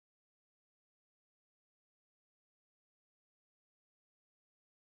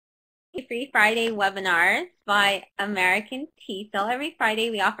Free Friday webinars by American TESOL. Every Friday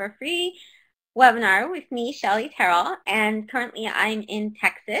we offer a free webinar with me, Shelly Terrell, and currently I'm in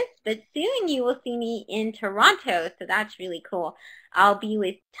Texas, but soon you will see me in Toronto, so that's really cool. I'll be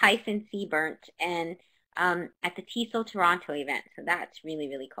with Tyson Seaburnt and at the TESOL Toronto event, so that's really,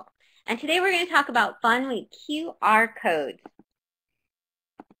 really cool. And today we're going to talk about fun with QR codes.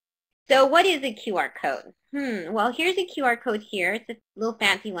 So what is a QR code? Well, here's a QR code here. It's a little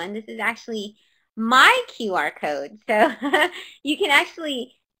fancy one. This is actually my QR code. So you can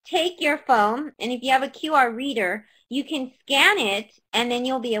actually take your phone, and if you have a QR reader, you can scan it, and then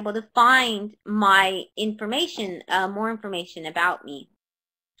you'll be able to find my information, more information about me.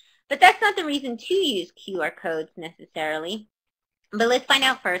 But that's not the reason to use QR codes necessarily. But let's find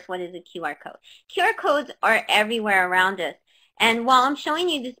out first, what is a QR code? QR codes are everywhere around us. And while I'm showing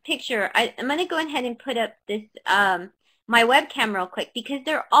you this picture, I'm going to go ahead and put up this my webcam real quick because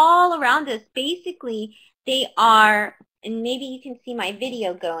they're all around us. Basically, they are, and maybe you can see my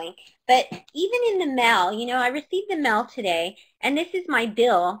video going, but even in the mail, you know, I received the mail today, and this is my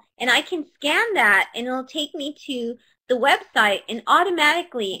bill, and I can scan that, and it'll take me to the website, and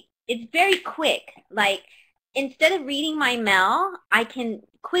automatically, it's very quick. Like, instead of reading my mail, I can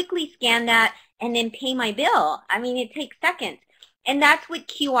quickly scan that and then pay my bill. I mean, it takes seconds. And that's what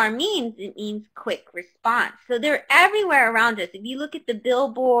QR means. It means quick response. So they're everywhere around us. If you look at the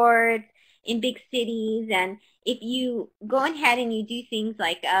billboards in big cities, and if you go ahead and you do things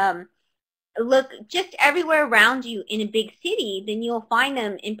like look just everywhere around you in a big city, then you'll find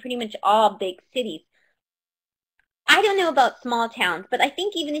them in pretty much all big cities. I don't know about small towns, but I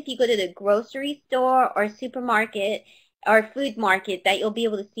think even if you go to the grocery store or supermarket or food market, that you'll be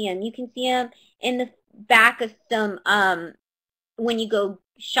able to see them. You can see them in the back of some, when you go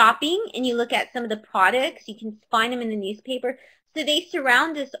shopping and you look at some of the products, you can find them in the newspaper. So they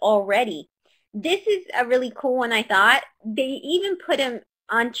surround us already. This is a really cool one, I thought. They even put them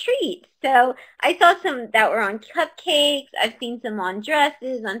on treats. So I saw some that were on cupcakes. I've seen some on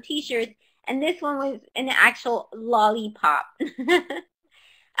dresses, on t-shirts. And this one was an actual lollipop.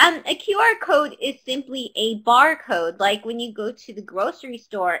 A QR code is simply a barcode. Like when you go to the grocery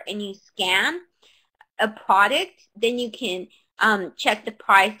store and you scan a product, then you can check the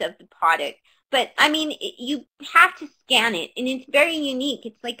price of the product. But, I mean, you have to scan it, and it's very unique.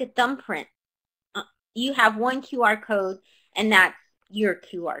 It's like a thumbprint. You have one QR code, and that's your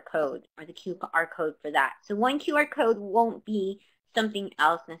QR code, or the QR code for that. So one QR code won't be something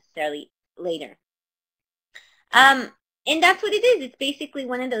else necessarily later. And that's what it is. It's basically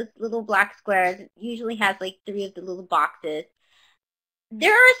one of those little black squares. It usually has like 3 of the little boxes.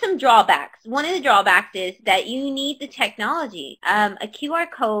 There are some drawbacks. One of the drawbacks is that you need the technology. A QR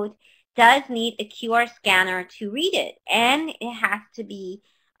code does need a QR scanner to read it, and it has to be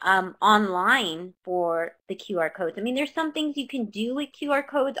online for the QR codes. I mean, there's some things you can do with QR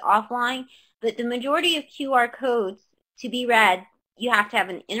codes offline, but the majority of QR codes to be read, you have to have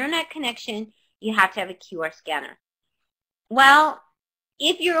an internet connection, you have to have a QR scanner. Well,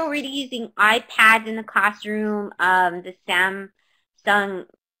 if you're already using iPads in the classroom, the Samsung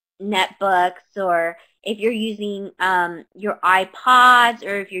netbooks, or if you're using your iPods,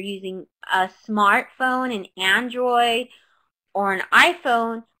 or if you're using a smartphone, an Android, or an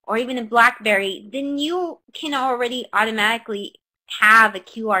iPhone, or even a BlackBerry, then you can already automatically have a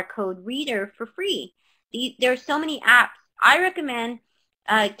QR code reader for free. There are so many apps. I recommend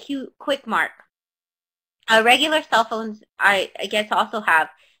QuickMark. Regular cell phones, I guess, also have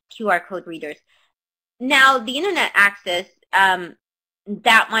QR code readers. Now, the internet access,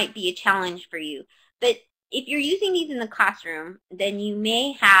 that might be a challenge for you. But if you're using these in the classroom, then you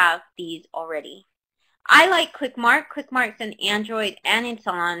may have these already. I like QuickMark. QuickMark's on Android, and it's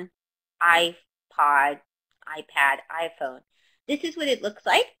on iPod, iPad, iPhone. This is what it looks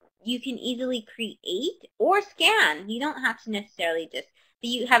like. You can easily create or scan. You don't have to necessarily just, but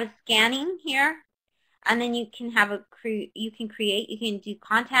you have a scanning here, and then you can have you can do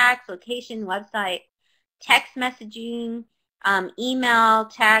contacts, location, website, text messaging, email,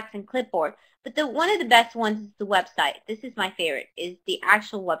 text, and clipboard. But one of the best ones is the website. This is my favorite, is the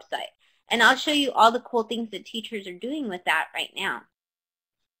actual website. And I'll show you all the cool things that teachers are doing with that right now.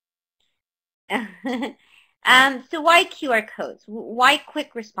 So why QR codes? Why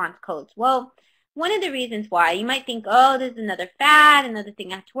quick response codes? Well, one of the reasons why, you might think, oh, there's another fad, another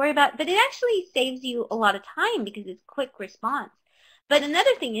thing I have to worry about, but it actually saves you a lot of time because it's quick response. But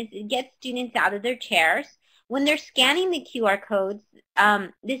another thing is it gets students out of their chairs. When they're scanning the QR codes,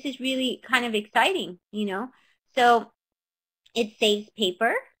 this is really kind of exciting, you know. So it saves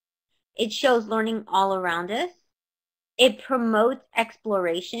paper. It shows learning all around us. It promotes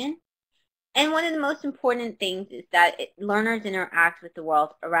exploration. And one of the most important things is that learners interact with the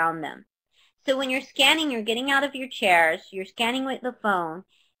world around them. So when you're scanning, you're getting out of your chairs, you're scanning with the phone,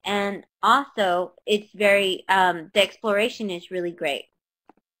 and also it's very, the exploration is really great.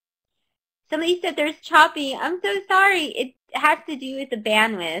 Somebody said there's choppy. I'm so sorry. It has to do with the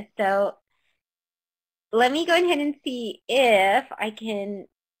bandwidth. So let me go ahead and see if I can,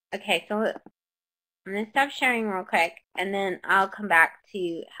 okay, so I'm going to stop sharing real quick, and then I'll come back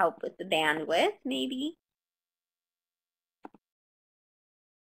to help with the bandwidth, maybe.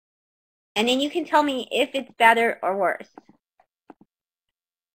 And then you can tell me if it's better or worse.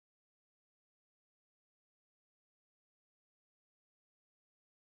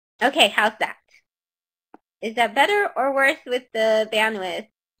 Okay, how's that? Is that better or worse with the bandwidth?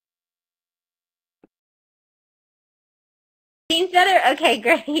 Seems better? Okay,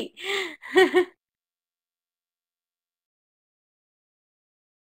 great.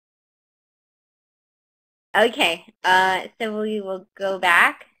 Okay, so we will go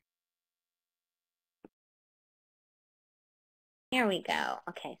back. Here we go.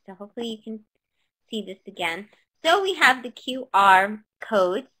 Okay, so hopefully you can see this again. So we have the QR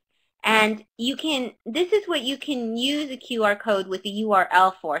codes, and you can, this is what you can use a QR code with a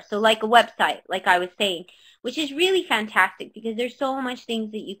URL for. So like a website, like I was saying, which is really fantastic because there's so much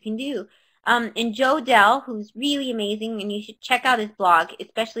things that you can do. And Joe Dell, who's really amazing, and you should check out his blog,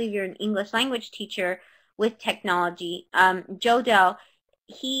 especially if you're an English language teacher with technology. Joe Dell,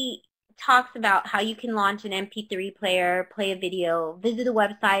 he talks about how you can launch an MP3 player, play a video, visit a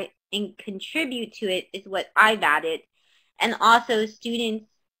website, and contribute to it is what I've added. And also students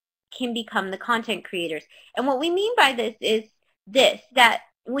can become the content creators. And what we mean by this is this, that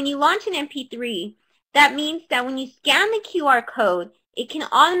when you launch an MP3, that means that when you scan the QR code, it can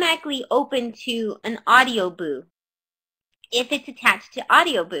automatically open to an audio boo if it's attached to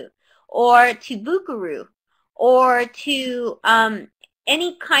audio boo or to Bookaroo or to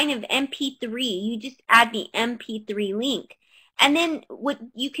any kind of MP3. You just add the MP3 link. And then what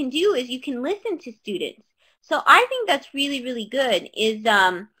you can do is you can listen to students. So I think that's really, really good is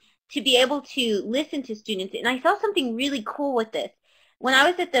to be able to listen to students. And I saw something really cool with this. When I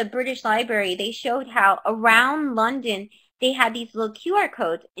was at the British Library, they showed how around London they had these little QR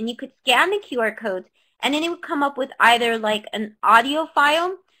codes, and you could scan the QR codes, and then it would come up with either like an audio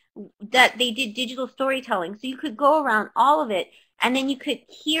file that they did digital storytelling. So you could go around all of it, and then you could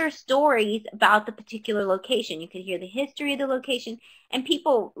hear stories about the particular location. You could hear the history of the location, and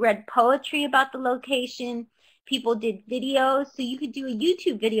people read poetry about the location. People did videos, so you could do a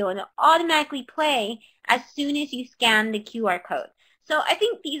YouTube video and it automatically play as soon as you scan the QR code. So I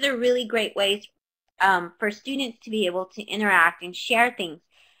think these are really great ways for students to be able to interact and share things.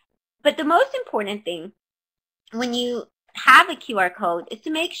 But the most important thing when you have a QR code is to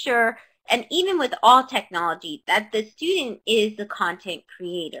make sure, and even with all technology, that the student is the content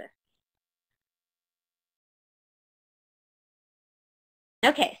creator.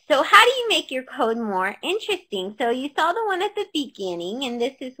 Okay, so how do you make your code more interesting? So you saw the one at the beginning, and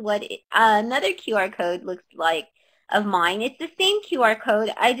this is what another QR code looks like of mine. It's the same QR code,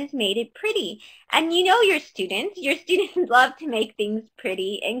 I just made it pretty. And you know your students love to make things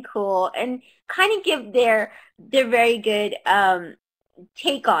pretty and cool and kind of give their very good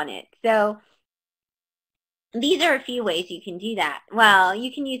take on it. So these are a few ways you can do that. Well,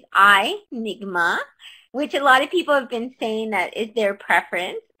 you can use iNigma, which a lot of people have been saying that is their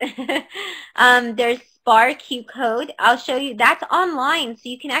preference. There's SPAR Q code. I'll show you. That's online, so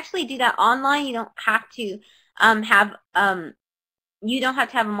you can actually do that online. You don't have to have a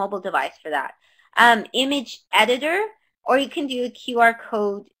mobile device for that. Image editor, or you can do a QR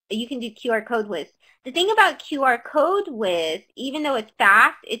code. You can do QR code Wiz. The thing about QR code Wiz, even though it's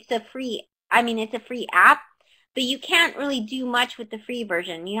fast, it's a free app, but you can't really do much with the free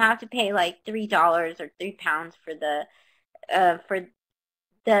version. You have to pay like $3 or £3 for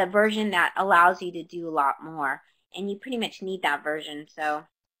the version that allows you to do a lot more. And you pretty much need that version. So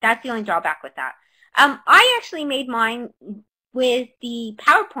that's the only drawback with that. I actually made mine with the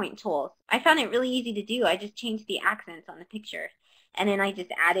PowerPoint tools. I found it really easy to do. I just changed the accents on the picture. And then I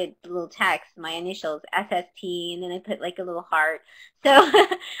just added the little text, my initials, SST, and then I put like a little heart. So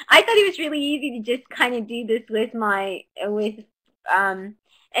I thought it was really easy to just kind of do this with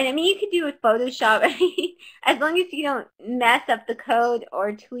and I mean, you could do it with Photoshop. I mean, as long as you don't mess up the code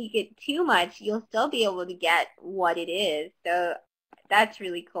or tweak it too much, you'll still be able to get what it is. So that's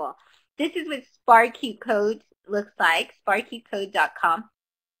really cool. This is what SparkQ Code looks like, sparkqcode.com.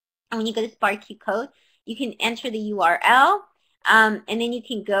 And when you go to SparkQ Code, you can enter the URL, and then you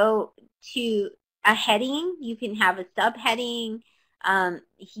can go to a heading. You can have a subheading.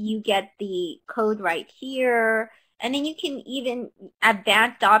 You get the code right here. And then you can even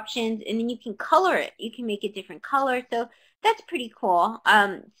advanced options, and then you can color it. You can make it different colors. So that's pretty cool.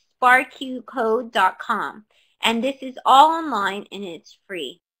 Sparqcode.com. And this is all online, and it's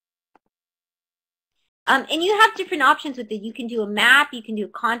free. And you have different options with it. You can do a map, you can do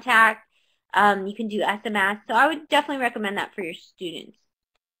contact, you can do SMS. So I would definitely recommend that for your students.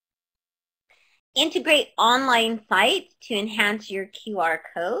 Integrate online sites to enhance your QR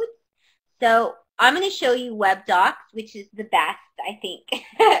codes. So I'm going to show you WebDocs, which is the best, I think,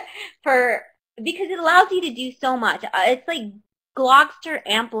 because it allows you to do so much. It's like Glogster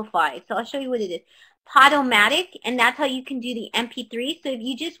amplified. So I'll show you what it is. Podomatic, and that's how you can do the MP3. So if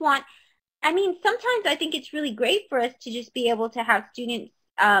you just want, I mean, sometimes I think it's really great for us to just be able to have students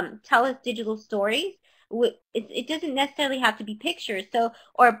tell us digital stories. It doesn't necessarily have to be pictures, so,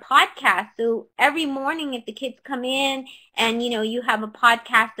 or a podcast. So every morning if the kids come in and you have a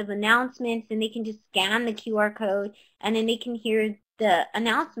podcast of announcements, and they can just scan the QR code and then they can hear the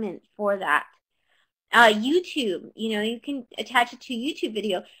announcement for that. YouTube, you can attach it to YouTube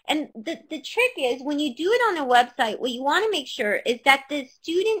video. And the trick is, when you do it on a website, what you want to make sure is that the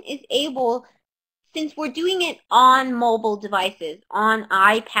student is able, since we're doing it on mobile devices, on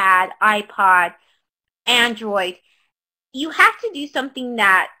iPad, iPod, Android, you have to do something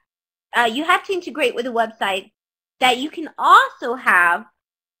that you have to integrate with a website that you can also have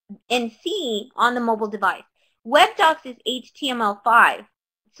and see on the mobile device. WebDocs is HTML5,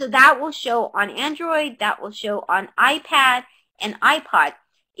 so that will show on Android, that will show on iPad and iPod.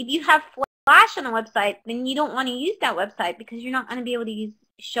 If you have Flash on a website, then you don't want to use that website because you're not going to be able to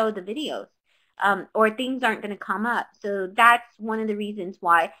show the videos, or things aren't going to come up. So that's one of the reasons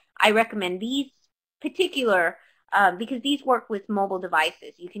why I recommend these particular, because these work with mobile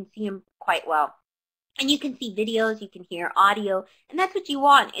devices. You can see them quite well. And you can see videos, you can hear audio, and that's what you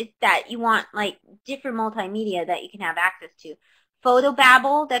want, is that you want like different multimedia that you can have access to.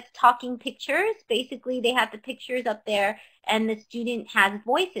 Photobabble, that's talking pictures. Basically, they have the pictures up there, and the student has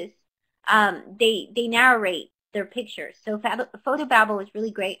voices. They narrate their pictures. So Photobabble is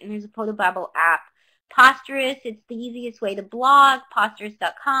really great, and there's a Photobabble app. Posterous, it's the easiest way to blog,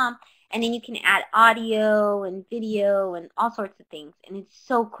 posterous.com. And then you can add audio and video and all sorts of things. And it's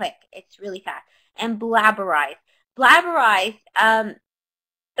so quick. It's really fast. And Blabberize. Blabberize,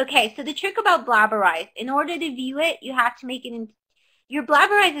 okay, so the trick about Blabberize, in order to view it, you have to make it in, your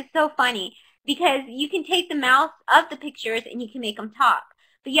Blabberize is so funny because you can take the mouse of the pictures and you can make them talk.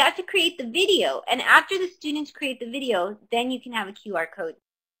 But you have to create the video. And after the students create the video, then you can have a QR code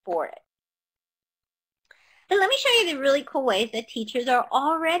for it. So let me show you the really cool ways that teachers are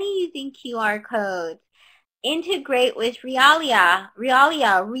already using QR codes. Integrate with Realia,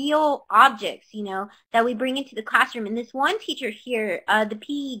 real objects, that we bring into the classroom. And this one teacher here, the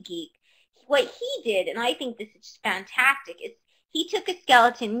PE geek, what he did, and I think this is just fantastic, is he took a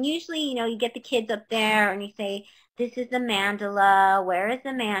skeleton. Usually, you get the kids up there and you say, this is the mandala, where is the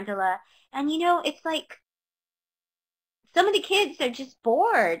mandala? And it's like, some of the kids are just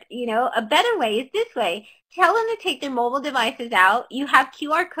bored. A better way is this way. Tell them to take their mobile devices out. You have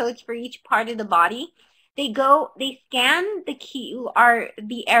QR codes for each part of the body. They scan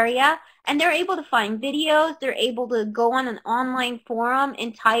the area, and they're able to find videos. They're able to go on an online forum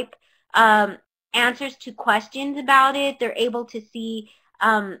and type answers to questions about it. They're able to see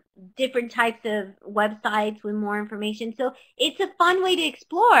different types of websites with more information. So it's a fun way to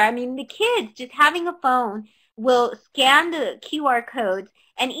explore. I mean, the kids just having a phone will scan the QR codes,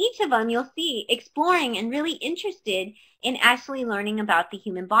 and each of them you'll see exploring and really interested in actually learning about the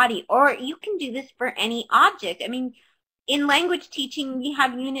human body. Or you can do this for any object. I mean, in language teaching, we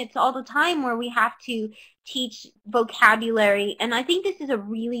have units all the time where we have to teach vocabulary, and I think this is a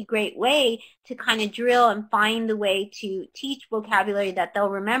really great way to kind of drill and find the way to teach vocabulary that they'll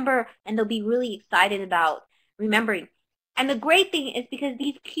remember and they'll be really excited about remembering. And the great thing is, because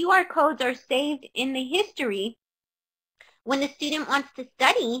these QR codes are saved in the history, when the student wants to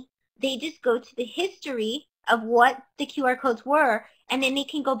study, they just go to the history of what the QR codes were, and then they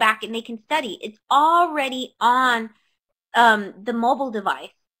can go back and they can study. It's already on the mobile device.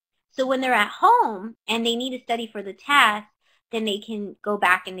 So when they're at home and they need to study for the test, then they can go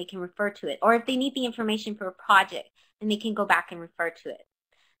back and they can refer to it. Or if they need the information for a project, then they can go back and refer to it.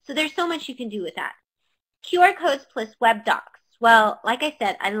 So there's so much you can do with that. QR codes plus WebDocs. Well, like I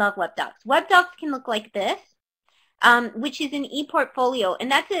said, I love WebDocs. WebDocs can look like this, which is an e-portfolio. And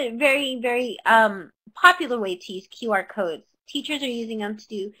that's a very, very popular way to use QR codes. Teachers are using them to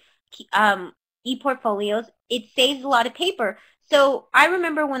do e-portfolios. It saves a lot of paper. So I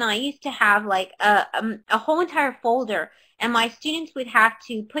remember when I used to have like a whole entire folder, and my students would have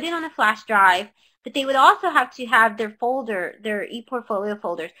to put it on a flash drive, but they would also have to have their folder, their ePortfolio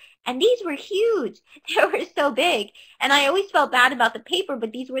folders. And these were huge. They were so big. And I always felt bad about the paper,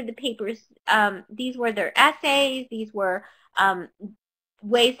 but these were the papers, these were their essays, these were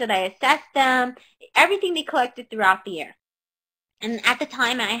ways that I assessed them, everything they collected throughout the year. And at the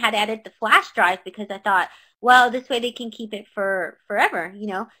time, I had added the flash drive because I thought, well, this way they can keep it for forever, you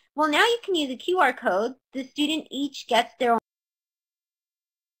know. Well, now you can use a QR code. The student each gets their own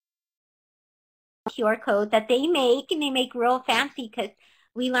QR code that they make, and they make real fancy because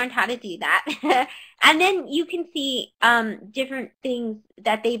we learned how to do that. And then you can see different things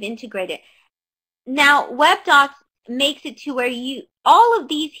that they've integrated. Now, WebDocs makes it to where all of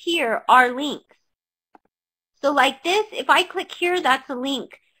these here are links. So like this, if I click here, that's a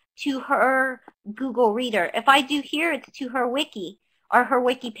link to her Google Reader. If I do here, it's to her wiki or her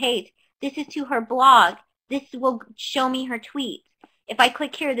wiki page. This is to her blog. This will show me her tweets. If I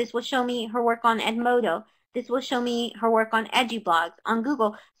click here, this will show me her work on Edmodo. This will show me her work on EduBlogs, on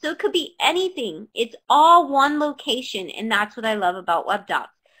Google. So it could be anything. It's all one location, and that's what I love about WebDocs.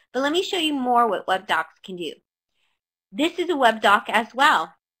 But let me show you more what WebDocs can do. This is a WebDoc as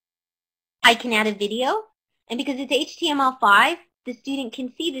well. I can add a video. And because it's HTML5, the student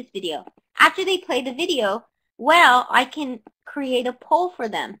can see this video. After they play the video, well, I can create a poll for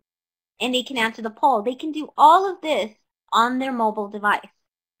them, and they can answer the poll. They can do all of this on their mobile device.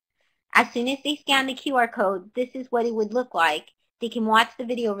 As soon as they scan the QR code, this is what it would look like. They can watch the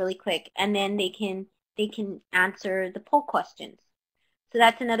video really quick, and then they can answer the poll questions. So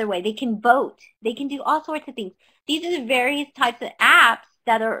that's another way. They can vote. They can do all sorts of things. These are the various types of apps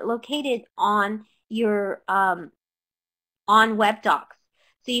that are located on your on WebDocs.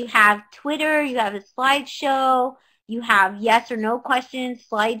 So you have Twitter, you have a slideshow, you have yes or no questions,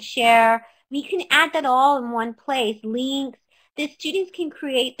 SlideShare. You can add that all in one place. Links. The students can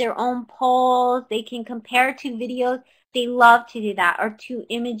create their own polls. They can compare two videos. They love to do that, or two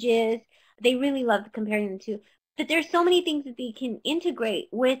images. They really love comparing them to. But there's so many things that they can integrate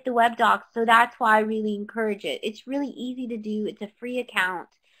with the WebDocs, so that's why I really encourage it. It's really easy to do. It's a free account.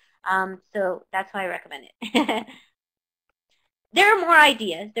 So that's why I recommend it. There are more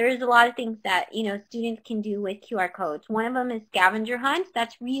ideas. There is a lot of things that, you know, students can do with QR codes. One of them is scavenger hunts.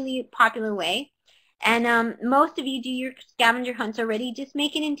 That's really a popular way. And most of you do your scavenger hunts already. Just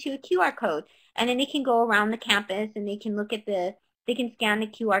make it into a QR code. And then they can go around the campus and they can look at they can scan the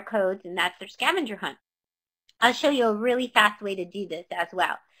QR codes, and that's their scavenger hunt. I'll show you a really fast way to do this as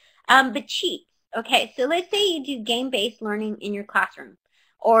well. But cheats. Okay, so let's say you do game-based learning in your classroom,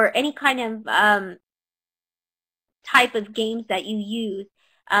 or any kind of type of games that you use,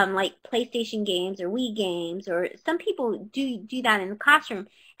 like PlayStation games or Wii games, or some people do that in the classroom.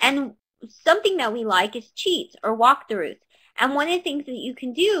 And something that we like is cheats or walkthroughs. And one of the things that you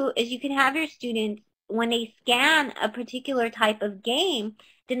can do is you can have your students, when they scan a particular type of game,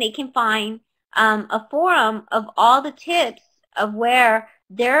 then they can find a forum of all the tips of where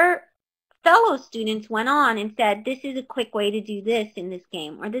their fellow students went on and said, this is a quick way to do this in this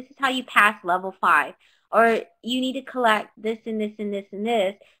game, or this is how you pass level 5, or you need to collect this and this and this and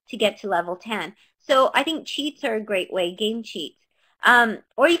this to get to level 10. So I think cheats are a great way, game cheats.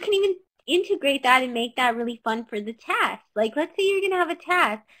 Or you can even integrate that and make that really fun for the test. Like, let's say you're going to have a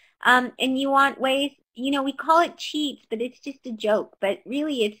test, and you want ways, you know, we call it cheats, but it's just a joke. But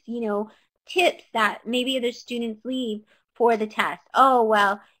really it's, you know, tips that maybe other students leave for the test. Oh,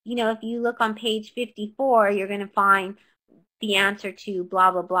 well, you know, if you look on page 54, you're going to find the answer to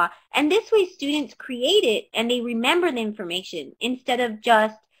blah, blah, blah. And this way students create it and they remember the information instead of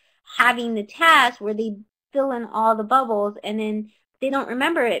just having the test where they fill in all the bubbles and then they don't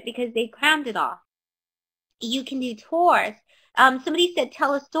remember it because they crammed it all. You can do tours. Somebody said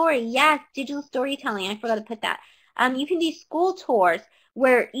tell a story. Yes, digital storytelling. I forgot to put that. You can do school tours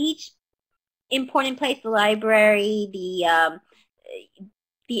where each important place, the library, the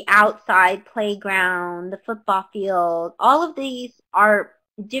outside playground, the football field, all of these are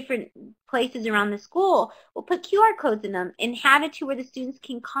different places around the school. We'll put QR codes in them and have it to where the students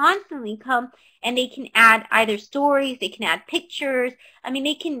can constantly come and they can add either stories, they can add pictures. I mean,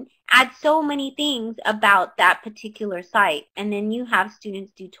 they can add so many things about that particular site. And then you have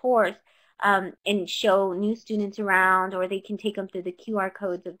students do tours and show new students around, or they can take them through the QR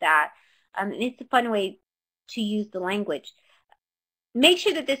codes of that. And it's a fun way to use the language. Make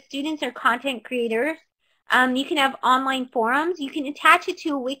sure that the students are content creators. You can have online forums. You can attach it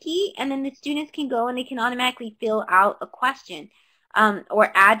to a wiki, and then the students can go and they can automatically fill out a question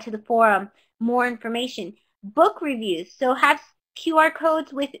or add to the forum more information. Book reviews. So have QR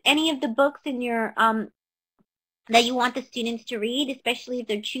codes with any of the books in your that you want the students to read, especially if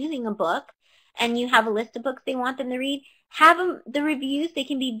they're choosing a book and you have a list of books they want them to read. Have them, the reviews, they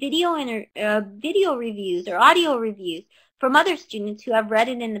can be video reviews or audio reviews from other students who have read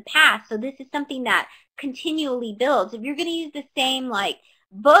it in the past. So this is something that continually builds. If you're going to use the same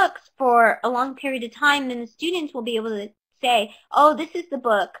books for a long period of time, then the students will be able to say, oh, this is the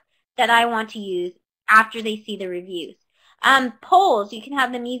book that I want to use after they see the reviews. Polls, you can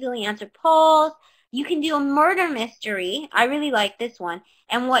have them easily answer polls. You can do a murder mystery. I really like this one.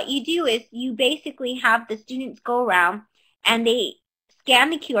 And what you do is you basically have the students go around and they scan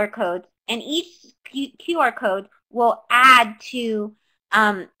the QR codes, and each QR code will add to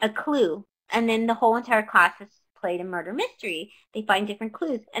a clue. And then the whole entire class has played a murder mystery. They find different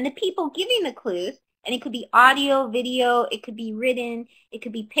clues. And the people giving the clues, and it could be audio, video, it could be written, it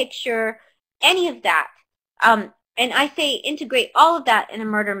could be picture, any of that. And I say integrate all of that in a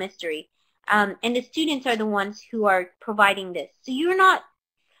murder mystery. And the students are the ones who are providing this. So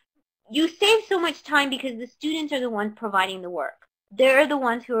you save so much time because the students are the ones providing the work. They're the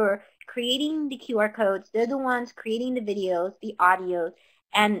ones who are creating the QR codes. They're the ones creating the videos, the audios,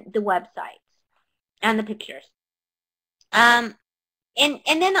 and the websites, and the pictures. And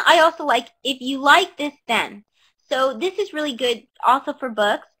then I also like, if you like this then. So this is really good also for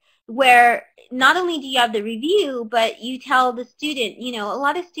books, where not only do you have the review, but you tell the student, a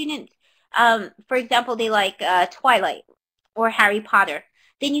lot of students, for example, they like Twilight or Harry Potter.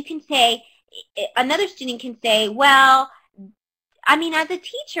 Then you can say, another student can say, well, I mean, as a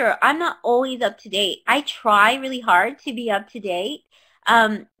teacher, I'm not always up to date. I try really hard to be up to date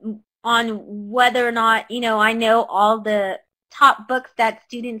on whether or not, I know all the top books that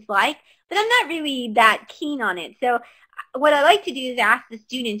students like, but I'm not really that keen on it. So what I like to do is ask the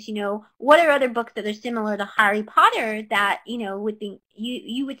students, what are other books that are similar to Harry Potter that, would think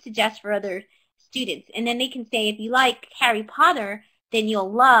you would suggest for other students. And then they can say, if you like Harry Potter, then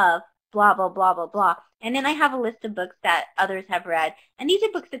you'll love blah, blah, blah, blah, blah. And then I have a list of books that others have read. And these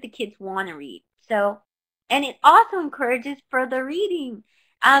are books that the kids want to read. So, and it also encourages further reading.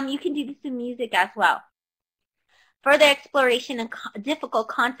 You can do this in music as well. Further exploration of difficult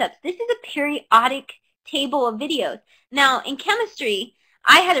concepts. This is a periodic table of videos. Now, in chemistry,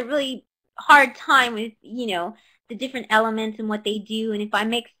 I had a really hard time with, the different elements and what they do. And if I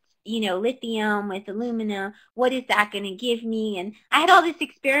mix, lithium with aluminum, what is that going to give me? And I had all these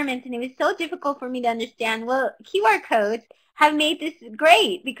experiments, and it was so difficult for me to understand. Well, QR codes have made this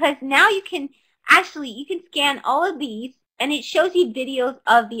great, because now you can scan all of these, and it shows you videos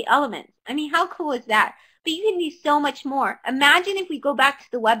of the elements. I mean, how cool is that? But you can do so much more. Imagine if we go back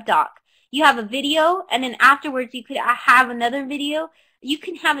to the web doc. You have a video, and then afterwards you could have another video. You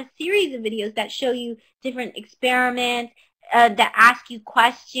can have a series of videos that show you different experiments, that ask you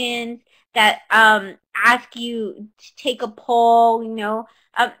questions, that ask you to take a poll,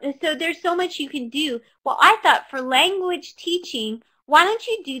 So there's so much you can do. Well, I thought for language teaching, why don't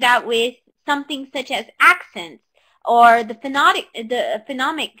you do that with something such as accents or the phonetic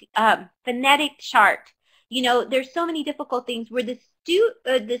chart? There's so many difficult things where the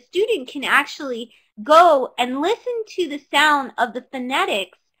student can actually go and listen to the sound of the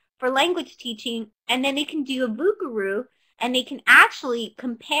phonetics for language teaching, and then they can do a boogaroo, and they can actually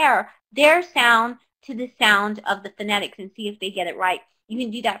compare their sound to the sound of the phonetics and see if they get it right. You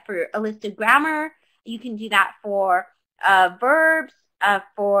can do that for a list of grammar. You can do that for verbs,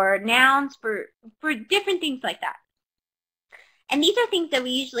 for nouns, for different things like that. And these are things that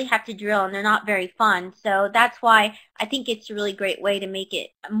we usually have to drill, and they're not very fun. So that's why I think it's a really great way to make it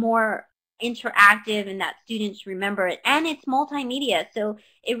more interactive and that students remember it. And it's multimedia, so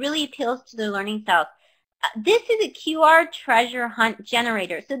it really appeals to their learning styles. This is a QR treasure hunt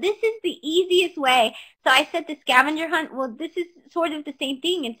generator. So this is the easiest way. So I said the scavenger hunt. Well, this is sort of the same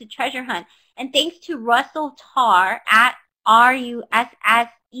thing. It's a treasure hunt. And thanks to Russell Tarr at RUSSELTARR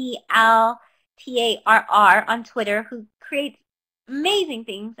on Twitter, who creates amazing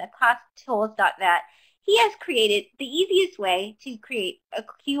things at classtools.net, he has created the easiest way to create a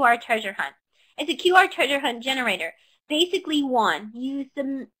QR treasure hunt. It's a QR treasure hunt generator. Basically, one, you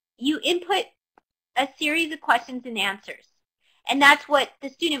input a series of questions and answers, and that's what the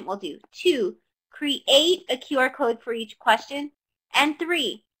student will do. 2, create a QR code for each question. And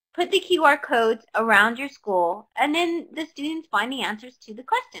 3, put the QR codes around your school, and then the students find the answers to the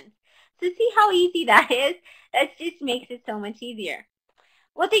questions. So see how easy that is? That just makes it so much easier.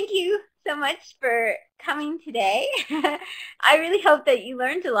 Well, thank you so much for coming today. I really hope that you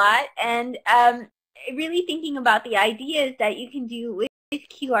learned a lot, and really thinking about the ideas that you can do with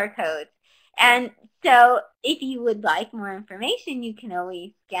QR codes. And so if you would like more information, you can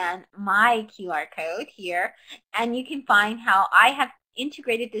always scan my QR code here, and you can find how I have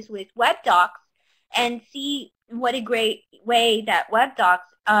integrated this with WebDocs and see what a great way that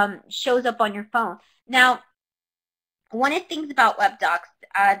WebDocs shows up on your phone. Now, one of the things about WebDocs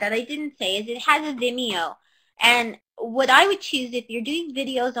that I didn't say is it has a Vimeo. And what I would choose if you're doing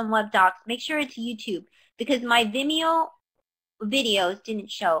videos on WebDocs, make sure it's YouTube, because my Vimeo videos didn't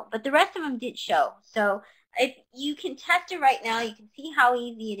show, but the rest of them did show. So if you can test it right now, you can see how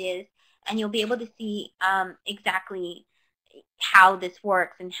easy it is, and you'll be able to see exactly how this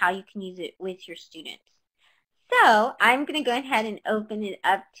works and how you can use it with your students. So I'm going to go ahead and open it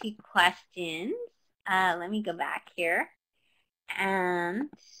up to questions. Let me go back here, and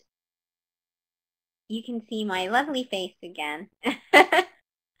you can see my lovely face again.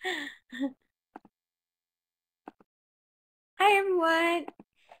 Hi, everyone.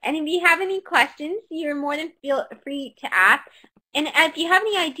 And if you have any questions, you're more than free to ask. And if you have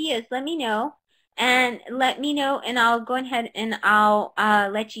any ideas, let me know. And I'll go ahead and I'll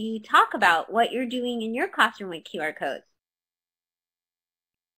let you talk about what you're doing in your classroom with QR codes.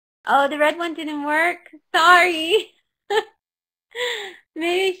 Oh, the red one didn't work? Sorry.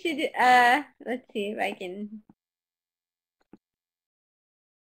 Maybe I should, let's see if I can.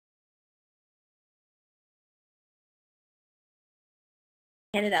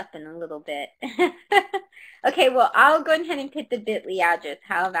 Get it up in a little bit. Okay, well, I'll go ahead and put the bit.ly address.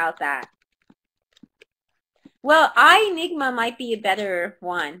 How about that? Well, iEnigma might be a better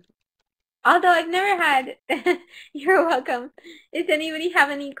one. Although I've never had. You're welcome. Does anybody have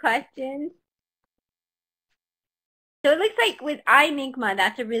any questions? So it looks like with iEnigma,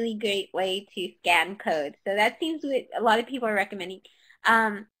 that's a really great way to scan code. So that seems what a lot of people are recommending.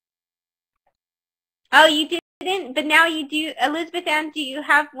 Oh, you didn't, but now you do. Elizabeth Ann, do you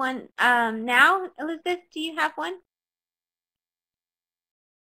have one now? Elizabeth, do you have one?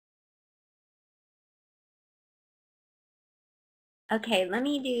 Okay, let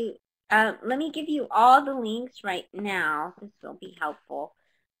me give you all the links right now. This will be helpful.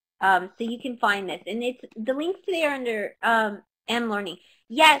 So you can find this. And it's the links today are under mLearning.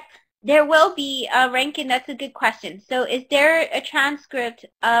 Yes, there will be Rankin, that's a good question. So is there a transcript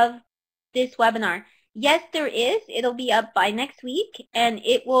of this webinar? Yes, there is. It'll be up by next week, and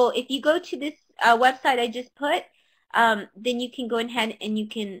it will, if you go to this website I just put, then you can go ahead and you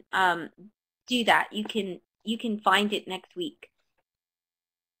can do that. You can find it next week.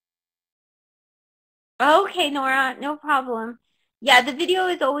 Okay, Nora, no problem. Yeah, the video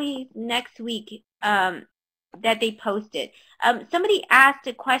is always next week that they posted. Somebody asked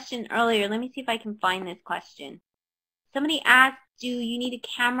a question earlier. Let me see if I can find this question. Somebody asked, do you need a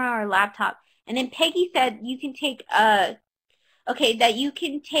camera or a laptop? And then Peggy said you can take that you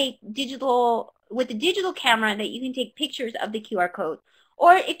can take with a digital camera, that you can take pictures of the QR code.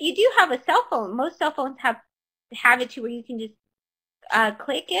 Or if you do have a cell phone, most cell phones have it to where you can just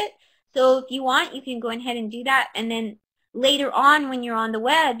click it. So if you want, you can go ahead and do that, and then later on when you're on the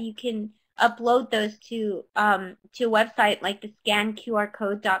web, you can upload those to a website like the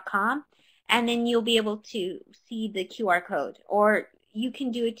scanqrcode.com, and then you'll be able to see the QR code, or you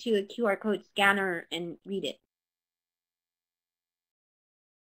can do it to a QR code scanner and read it.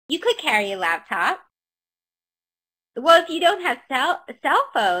 You could carry a laptop. Well, if you don't have cell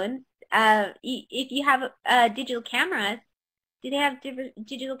phones, if you have digital cameras, do they have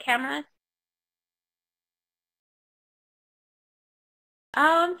digital cameras?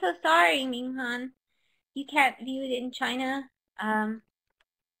 Oh, I'm so sorry, Minghan. You can't view it in China.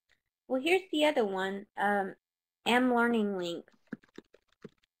 Well, here's the other one. mLearning links.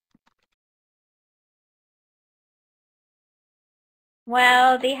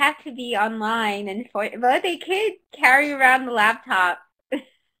 Well, they have to be online, and but they could carry around the laptop.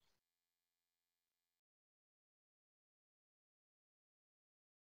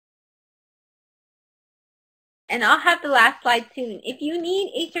 And I'll have the last slide soon. If you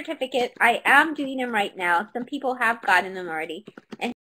need a certificate, I am doing them right now. Some people have gotten them already. And